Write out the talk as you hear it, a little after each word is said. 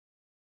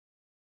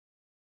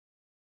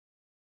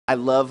I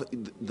love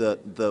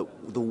the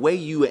way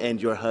you and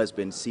your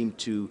husband seem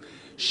to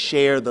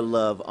share the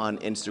love on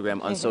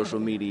Instagram, on social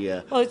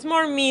media. Well, it's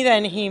more me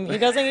than him. He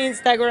doesn't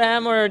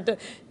Instagram or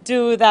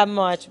do that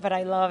much, but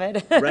I love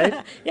it. Right?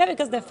 Yeah,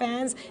 because the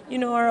fans,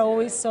 are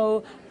always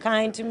so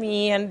kind to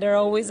me, and they're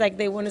always like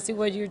they want to see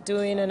what you're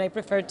doing, and I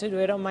prefer to do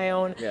it on my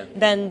own Yeah.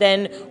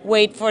 than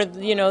wait for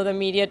the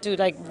media to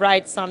like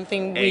write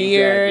something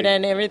weird Exactly.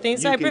 and everything.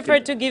 So You I can prefer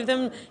to give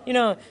them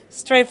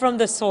straight from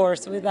the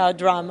source without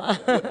drama.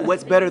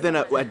 What's better than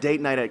a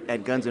date night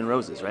at Guns N'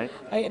 Roses, right?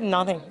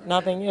 Nothing.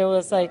 It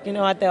was like,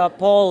 at the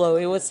Apollo.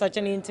 It was such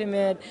an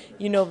intimate,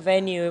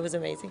 venue. It was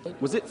amazing.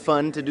 Was it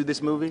fun to do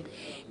this movie?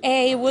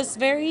 It was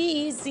very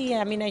easy.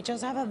 I mean, I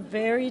just have a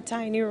very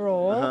tiny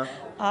role.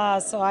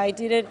 So I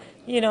did it,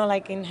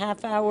 like in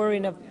half hour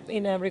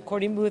in a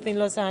recording booth in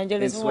Los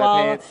Angeles. In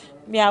sweatpants?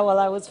 While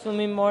I was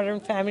filming Modern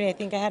Family. I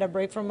think I had a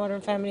break from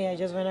Modern Family. I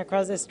just went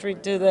across the street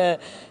to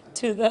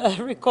the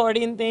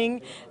recording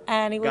thing,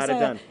 and it was Got it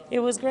done. it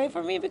was great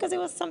for me because it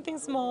was something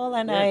small,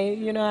 and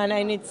Yeah.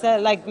 and it's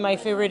like my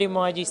favorite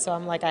emoji, so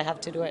I'm like I have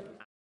to do it.